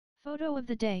Photo of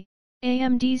the day,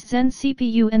 AMD's Zen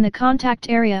CPU in the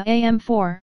contact area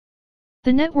AM4.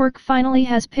 The network finally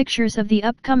has pictures of the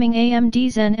upcoming AMD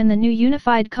Zen and the new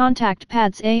unified contact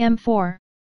pads AM4.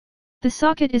 The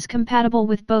socket is compatible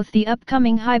with both the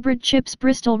upcoming hybrid chips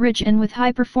Bristol Ridge and with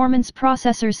high-performance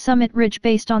processors Summit Ridge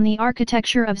based on the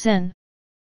architecture of Zen.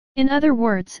 In other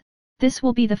words, this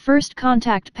will be the first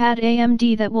contact pad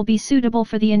AMD that will be suitable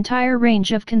for the entire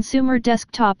range of consumer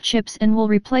desktop chips and will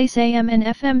replace AM and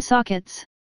FM sockets.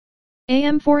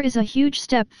 AM4 is a huge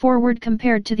step forward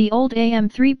compared to the old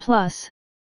AM3+.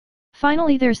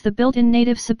 Finally, there's the built-in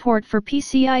native support for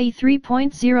PCIe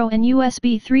 3.0 and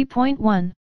USB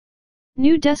 3.1.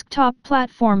 New desktop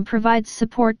platform provides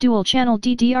support dual-channel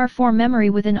DDR4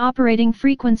 memory with an operating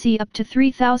frequency up to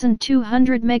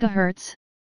 3200 MHz.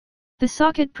 The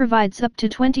socket provides up to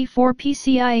 24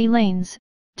 PCIe lanes,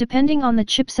 depending on the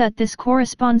chipset. This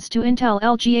corresponds to Intel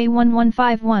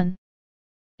LGA1151.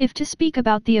 If to speak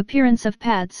about the appearance of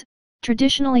pads,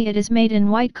 traditionally it is made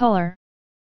in white color.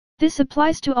 This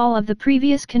applies to all of the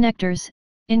previous connectors,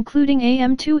 including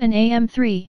AM2 and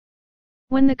AM3.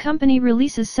 When the company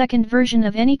releases second version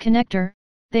of any connector,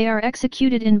 they are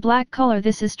executed in black color.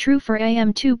 This is true for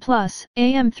AM2+,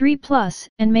 AM3+,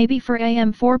 and maybe for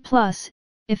AM4+,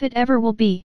 if it ever will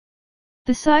be.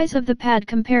 The size of the pad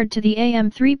compared to the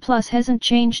AM3+ hasn't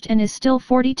changed and is still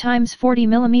 40 x 40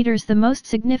 mm. The most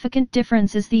significant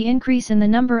difference is the increase in the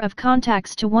number of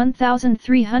contacts to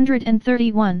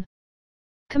 1331.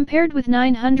 Compared with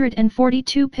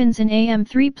 942 pins in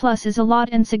AM3+ is a lot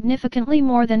and significantly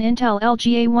more than Intel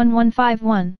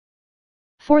LGA1151.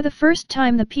 For the first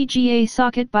time, the PGA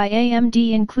socket by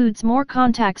AMD includes more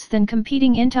contacts than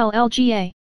competing Intel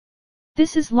LGA.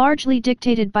 This is largely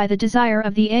dictated by the desire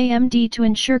of the AMD to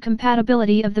ensure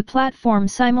compatibility of the platform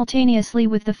simultaneously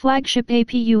with the flagship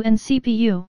APU and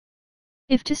CPU.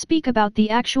 If to speak about the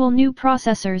actual new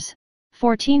processors,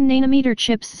 14nm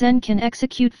chips Zen can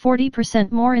execute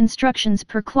 40% more instructions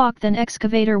per clock than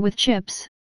excavator with chips.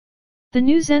 The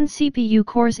new Zen CPU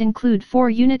cores include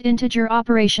 4-unit integer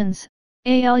operations,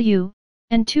 ALU,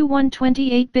 and two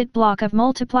 128-bit block of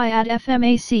multiply add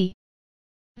FMAC.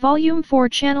 Volume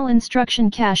 4-channel instruction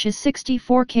cache is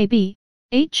 64 KB,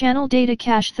 8-channel data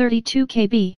cache 32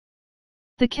 KB.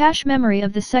 The cache memory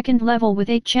of the second level with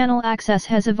 8-channel access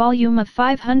has a volume of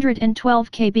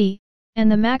 512 KB,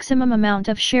 and the maximum amount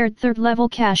of shared third-level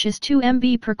cache is 2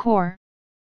 MB per core.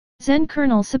 Zen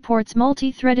kernel supports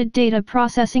multi-threaded data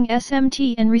processing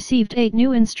SMT and received 8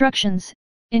 new instructions,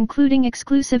 including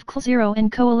exclusive CL0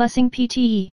 and coalescing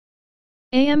PTE.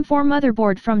 AM4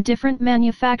 motherboard from different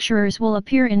manufacturers will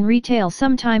appear in retail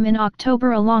sometime in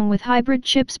October along with hybrid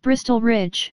chips Bristol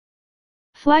Ridge.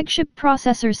 Flagship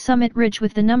processors Summit Ridge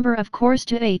with the number of cores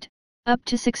to 8, up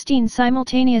to 16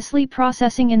 simultaneously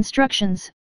processing instructions,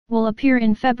 will appear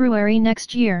in February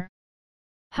next year.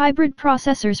 Hybrid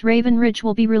processors Raven Ridge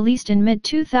will be released in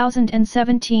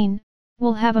mid-2017,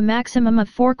 will have a maximum of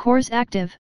 4 cores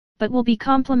active, but will be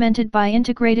complemented by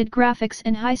integrated graphics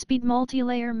and high-speed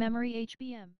multi-layer memory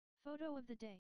HBM. Photo of the day.